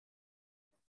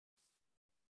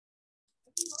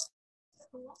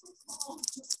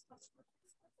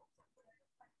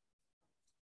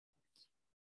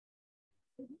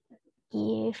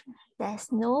if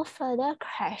there's no further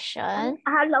question.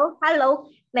 Hello.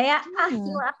 May I ask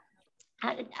you,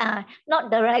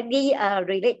 not directly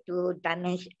relate to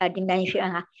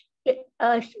dementia.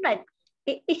 Like,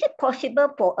 is it possible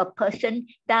for a person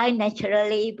die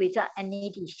naturally without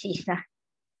any disease?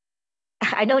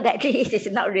 I know that this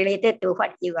is not related to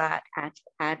what you are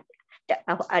at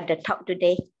the talk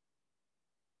today.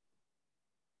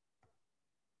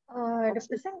 The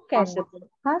person can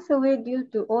pass away due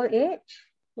to old age,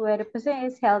 where the person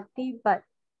is healthy but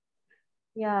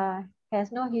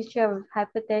has no history of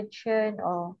hypertension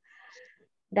or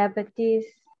diabetes.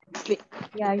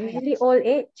 Usually old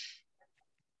age.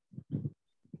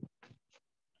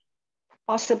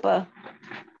 Possible.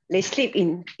 They sleep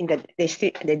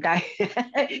they die.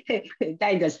 They die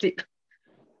in the sleep.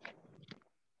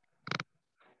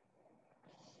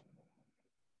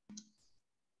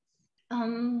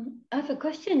 I have a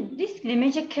question. This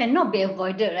dementia cannot be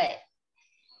avoided, right?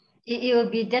 It will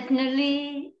be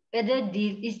definitely whether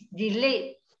it's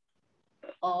delayed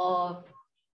or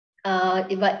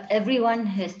but everyone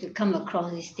has to come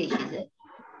across this stage, is it?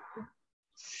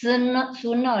 Sooner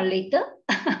or later?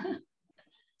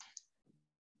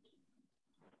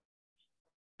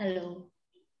 Hello.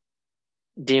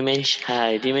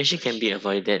 Dementia can be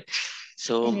avoided.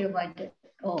 So Can be avoided.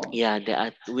 Yeah, there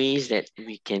are ways that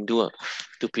we can do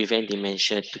to prevent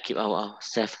dementia, to keep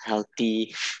ourselves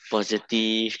healthy,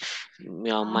 positive,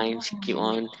 our minds keep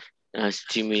on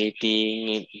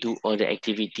stimulating, do all the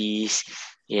activities.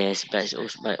 Yes, but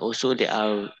also there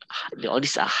are all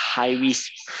these are high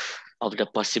risk of the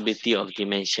possibility of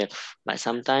dementia. But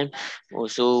sometimes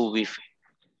also with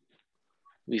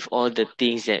all the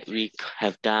things that we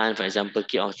have done, for example,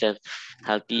 keep ourselves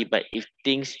healthy. But if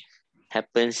things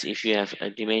happens, if you have a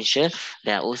dementia,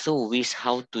 there are also ways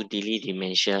how to delay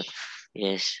dementia.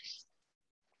 Yes.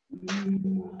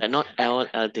 But not all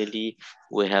elderly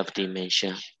will have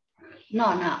dementia.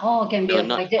 No, no. Oh, can be No,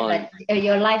 not avoided, all. but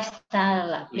your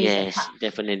lifestyle plays a Yes, part.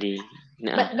 definitely.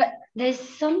 But there's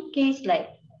some case like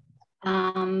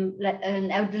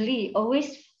an elderly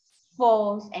always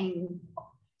falls and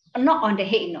not on the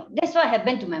head, you know. That's what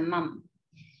happened to my mom.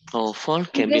 Oh, fall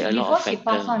can be Because a lot before of she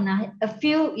passed factor. on, a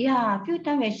few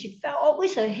times when she fell,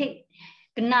 always her head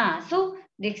kena. So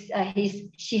this,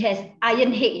 she has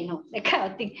iron head, you know, that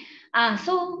kind of thing.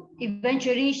 So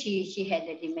eventually she had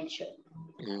the dementia.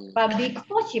 Mm. But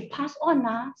before she passed on,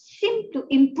 seemed to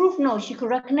improve. No, she could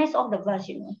recognize all of us,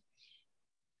 you know.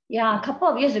 Yeah, a couple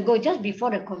of years ago, just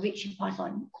before the COVID, she passed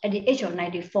on at the age of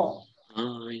 94.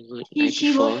 Oh, good.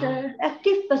 She was 94. an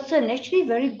active person, actually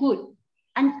very good,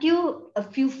 until a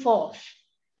few falls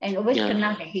and always Yeah.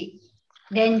 kena the head.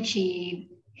 Then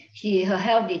her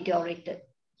health deteriorated.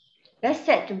 That's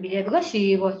sad to be there because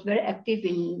she was very active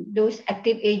in those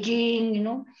active aging, you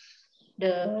know,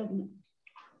 the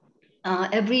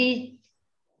every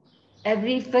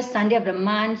first Sunday of the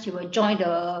month, she will join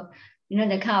the, you know,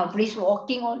 the kind of brisk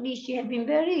walking, all this. She had been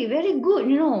very, very good,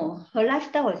 you know. Her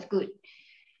lifestyle was good.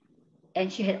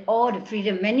 And she had all the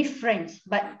freedom, many friends.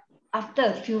 But after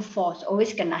a few falls,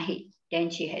 always kena hit.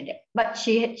 Then she had that. But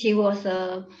she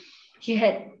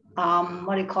had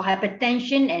what do you call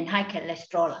hypertension and high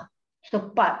cholesterol.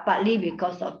 So partly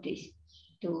because of these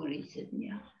two reasons,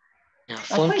 yeah. Yeah,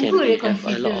 fall quite can good be to have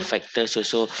a lot of consider. factors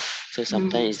also. So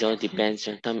sometimes it all depends.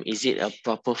 Sometimes is it a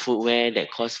proper footwear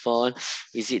that cause fall?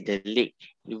 Is it the leg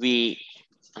weak?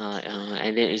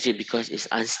 And then is it because it's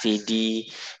unsteady?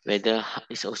 Whether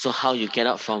it's also how you get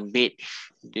out from bed.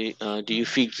 Do you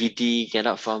feel giddy? Get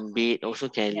out from bed also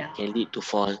can lead to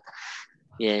fall.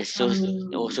 Yes, so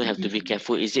you also have to be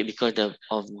careful. Is it because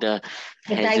of the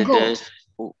Vertigo. hazardous?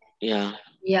 Yeah.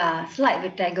 Yeah, slight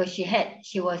vertigo.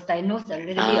 She was diagnosed a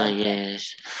little bit of that.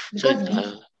 Yes. So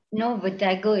Because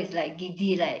vertigo is like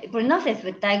giddy, like pronounced as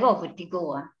vertigo or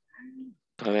vertigo.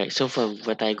 correct. So for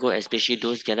vertigo, especially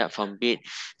those get up from bed.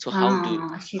 So how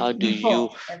do you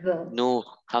know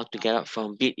how to get up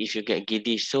from bed if you get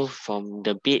giddy? So from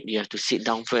the bed, you have to sit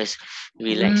down first,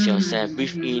 relax yourself,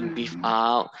 breathe in, breathe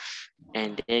out,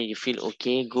 and then you feel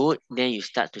okay, good. Then you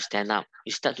start to stand up.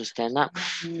 You start to stand up.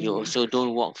 You also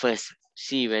don't walk first.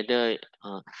 See whether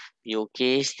you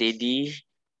okay, steady.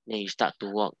 Then you start to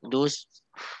walk. Those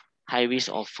high risk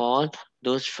of fall,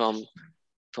 those from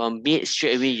bed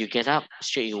straight away you get up,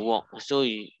 straight you walk. So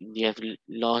you have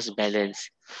lost balance.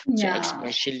 So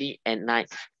especially at night.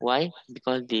 Why?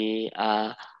 Because they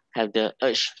have the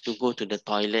urge to go to the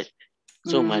toilet.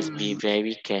 So must be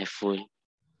very careful.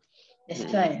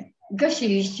 That's right. Because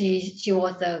she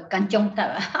was a kanchong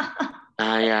type.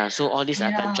 Yeah. So all these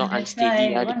are kanchong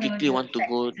unsteady. They quickly want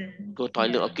to go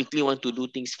toilet or quickly want to do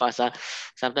things fast.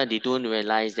 Sometimes they don't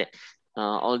realize that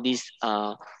all these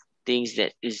things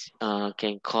that is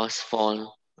can cause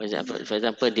fall. For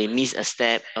example, they miss a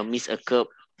step or miss a curb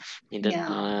in the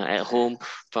at home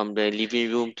from the living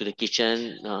room to the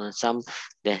kitchen. Some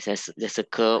there's a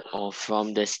curb, or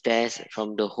from the stairs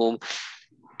from the home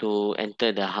to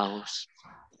enter the house.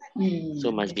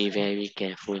 So must be very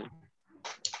careful.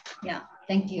 Yeah,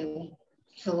 thank you.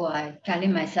 So I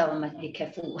telling myself I must be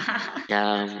careful.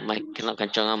 Yeah, cannot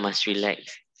kancang, must relax.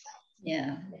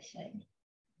 Yeah, that's right.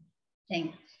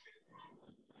 Thanks.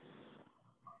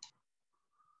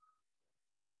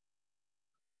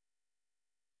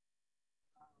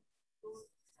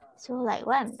 So like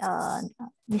what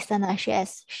Mr. Nashi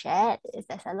has shared is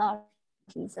there's a lot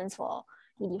of reasons for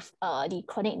the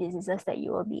chronic diseases that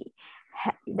you will be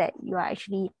that you are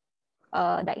actually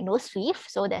diagnosed with.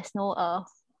 So there's no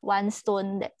one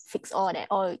stone that fits all that,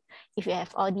 or if you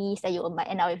have all these, then you might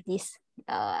end up with this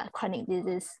chronic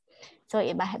disease. So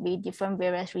it might be different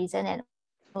various reasons. And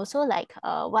also like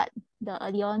what the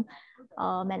early on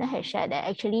Manna has shared, that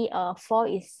actually fall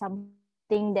is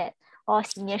something that all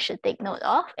seniors should take note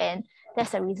of, and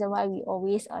that's the reason why we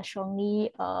always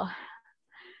strongly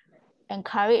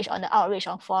encourage on the outreach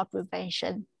on fall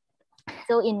prevention.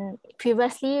 So in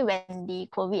previously when the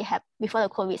before the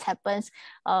COVID happens,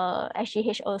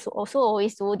 SGH also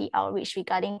always do the outreach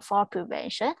regarding fall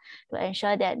prevention to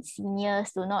ensure that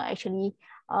seniors do not actually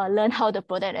learn how to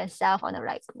protect themselves on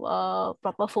the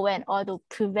proper footwear and all to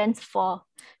prevent fall.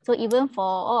 So even for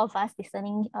all of us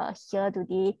listening here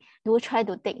today, do try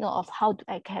to take note of how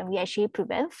can we actually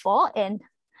prevent fall. And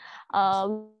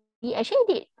we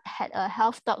actually had a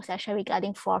health talk session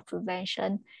regarding fall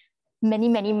prevention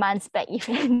many months back, if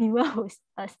anyone who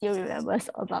still remembers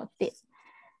about it.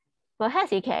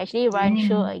 Perhaps you can actually run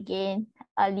through again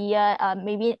earlier,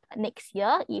 maybe next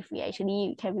year, if we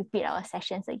actually can repeat our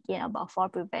sessions again about fall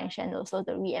prevention, also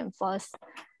to reinforce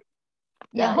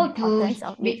Yeah, the hope to, importance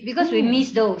of it. because we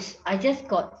miss those. I just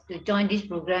got to join this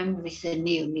program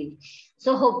recently only.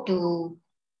 So hope to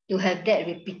have that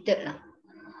repeated,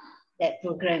 that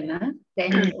program.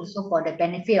 Then also for the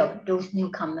benefit of those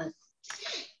newcomers.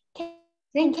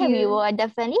 Thank Okay, we you. will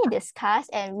definitely discuss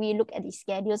and we look at the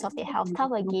schedules of the health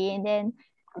hub again. Then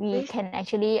we can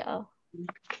actually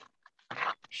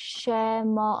share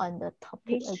more on the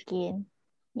topic again.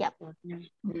 Yep.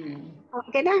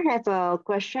 Can I have a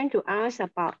question to ask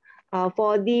about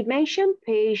for dementia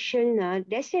patient?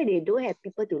 They say they don't have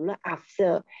people to look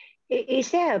after.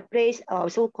 Is there a place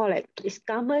so-called like is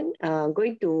government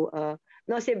going to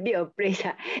not say be a place?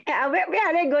 Where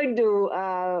are they going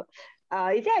to?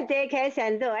 Is there a daycare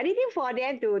center? Anything for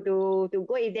them to go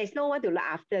if there's no one to look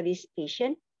after this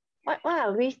patient? What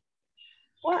are we?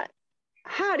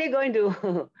 How are they going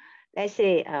to? Let's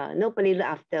say nobody look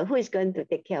after. Who is going to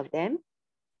take care of them?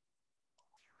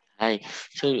 Hi.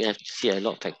 So we have to see a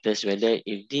lot of factors whether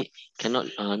if they cannot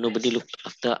nobody look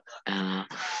after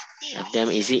them,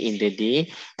 is it in the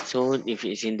day? So if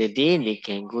it's in the day, they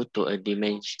can go to a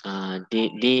dementia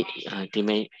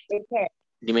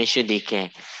dementia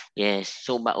daycare. Yes.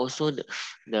 So but also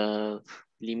the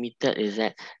limited is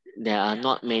that there are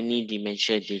not many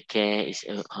dementia daycare is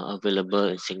available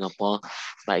in Singapore,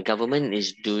 but government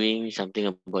is doing something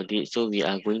about it. So we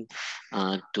are going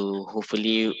to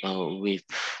hopefully with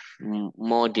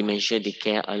more dementia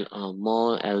daycare,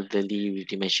 more elderly with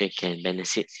dementia can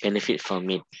benefit from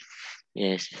it.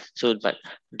 Yes. So but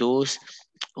those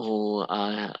who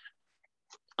are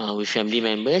with family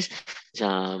members,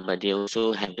 but they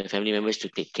also have the family members to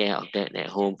take care of that at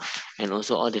home, and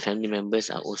also all the family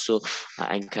members are also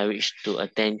encouraged to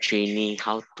attend training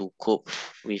how to cope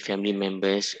with family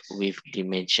members with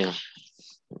dementia.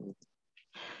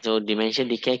 So dementia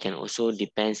daycare can also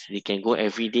depends. They can go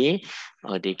every day,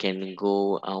 or they can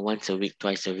go once a week,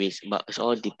 twice a week. But it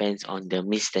all depends on the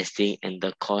means testing and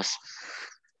the cost.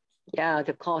 Yeah,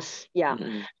 the cost. Yeah.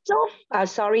 So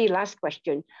sorry, last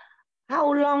question.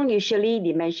 How long usually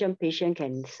dementia patient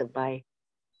can survive?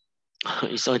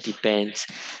 It all depends.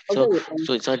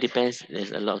 So it all depends.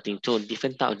 There's a lot of things. So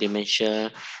different type of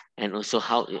dementia, and also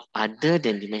how other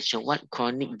than dementia, what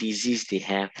chronic disease they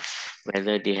have,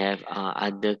 whether they have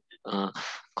other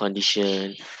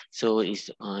condition. So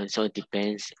it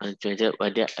depends on whether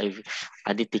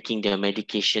are they taking their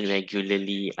medication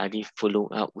regularly, are they follow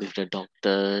up with the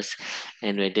doctors,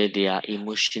 and whether they are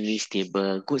emotionally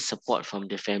stable, good support from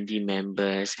the family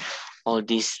members. All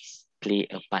these play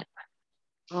a part.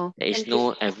 There is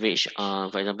no average.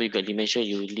 For example, you got dementia,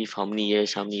 you live how many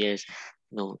years,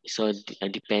 No, so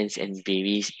it depends and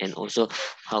varies, and also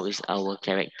how is our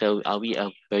character? Are we a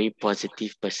very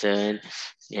positive person?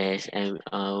 Yes, and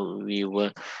we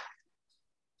will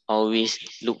always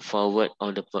look forward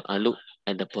on the look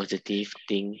at the positive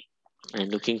thing,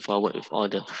 and looking forward with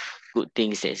all the good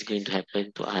things that is going to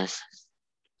happen to us.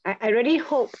 I really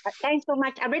hope. Thanks so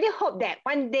much. I really hope that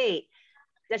one day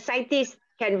the scientists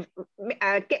can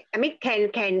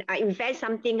invent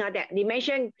something that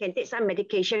dementia can take some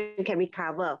medication, can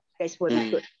recover. That's what we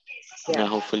good. Yeah,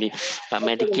 hopefully. But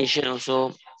medication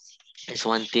also is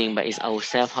one thing, but it's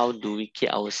ourselves. How do we keep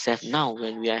ourselves now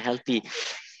when we are healthy,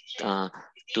 so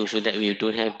that we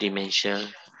don't have dementia?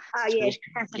 Yes.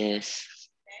 Yes.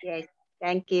 Yes.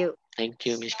 Thank you. Thank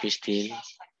you, Miss Christine.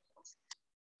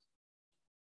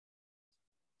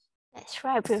 That's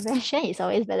right. Prevention is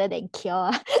always better than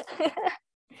cure.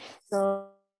 So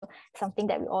something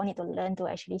that we all need to learn to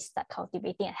actually start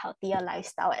cultivating a healthier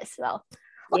lifestyle as well.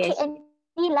 Okay,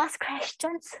 any last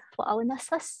questions for our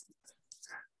nurses?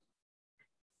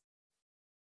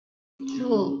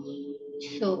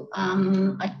 So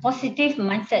a positive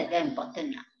mindset is very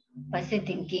important. Positive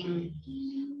thinking.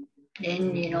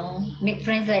 Then make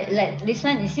friends like this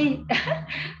one. You see,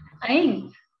 I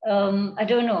mean, I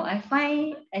don't know. I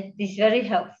find it's very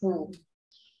helpful.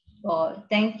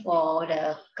 Thanks for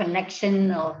the connection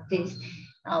of this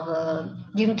our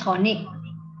gym tonic.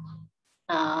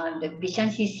 The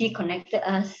Bishan CC connected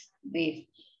us with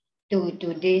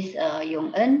to this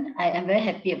Yong En. I am very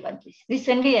happy about this.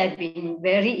 Recently, I've been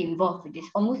very involved with this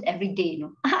almost every day.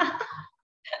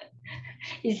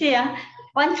 You see,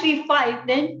 135,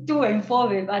 then 2 and 4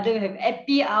 with other have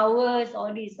happy hours,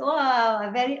 all this. Wow,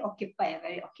 I'm very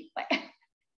occupied.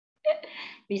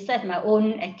 Besides my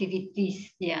own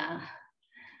activities, yeah.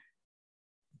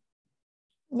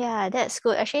 Yeah, that's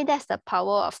good. Actually, that's the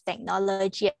power of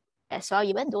technology as well.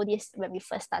 Even though when we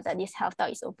first started, this health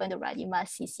talk is open to Radima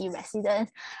CC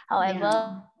residents.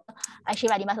 However, actually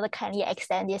Radima also kindly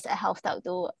extend this health talk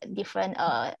to different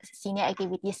senior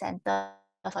activity centers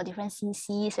or different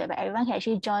CCs whereby everyone can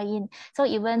actually join in. So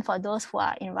even for those who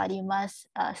are in Radima's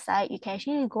side, you can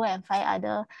actually go and find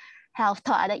other health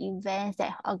talk, other events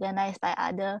that are organized by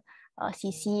other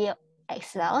CC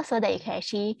as well, so that you can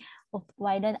actually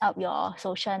widen up your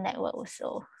social network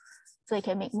also. So you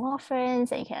can make more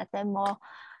friends and you can attend more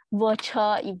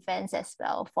virtual events as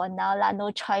well. For now,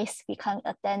 no choice, we can't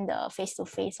attend the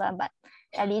face-to-face one, but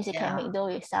at least you can make do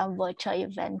with some virtual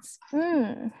events.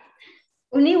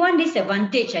 Only one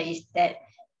disadvantage is that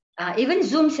even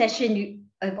Zoom session,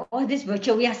 all this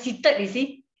virtual, we are seated, you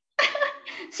see.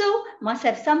 So must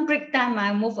have some break time,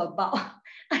 I move about.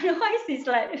 Otherwise, it's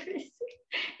like,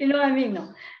 you know what I mean?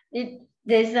 No?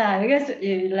 There's because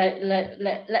like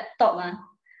laptop,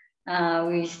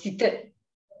 we seated.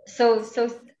 So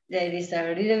there is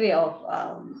a little bit of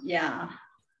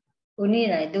only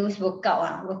like those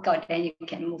workout, then you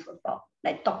can move about.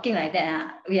 Like talking like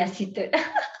that, we are seated.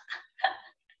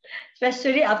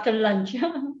 Especially after lunch.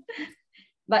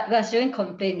 But we shouldn't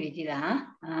complain really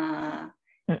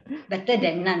better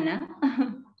than none.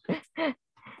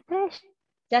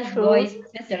 Just voice,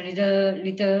 just a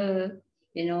little,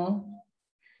 you know,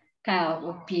 kind of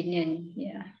opinion.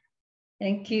 Yeah.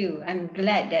 Thank you. I'm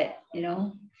glad that, you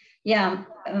know,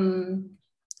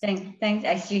 thanks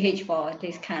SGH for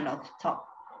this kind of talk.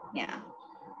 Yeah.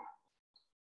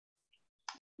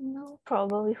 No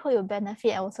problem. We hope you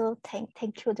benefit. And also thank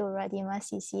you to Radima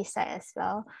CC side as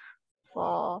well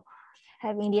for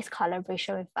having this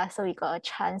collaboration with us. So we got a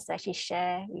chance to actually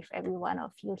share with every one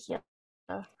of you here.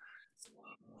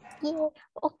 Yeah.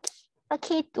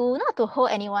 Okay. Not to hold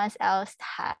anyone else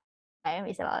time.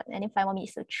 It's about 5 more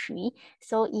minutes to 3.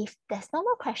 So if there's no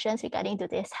more questions regarding to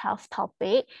this health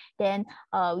topic, then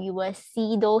we will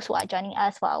see those who are joining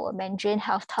us for our Mandarin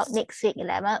Health Talk next week,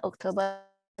 11 October,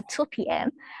 2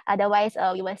 p.m. Otherwise,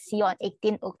 we will see you on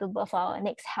 18 October for our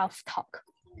next health talk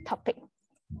topic.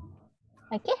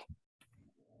 Okay?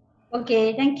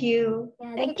 Okay, thank you.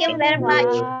 Yeah, Thank you very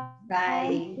much.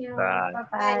 Bye.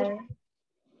 Bye-bye.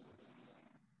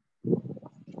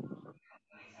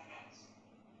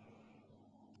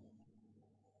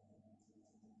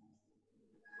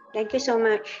 Thank you so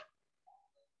much.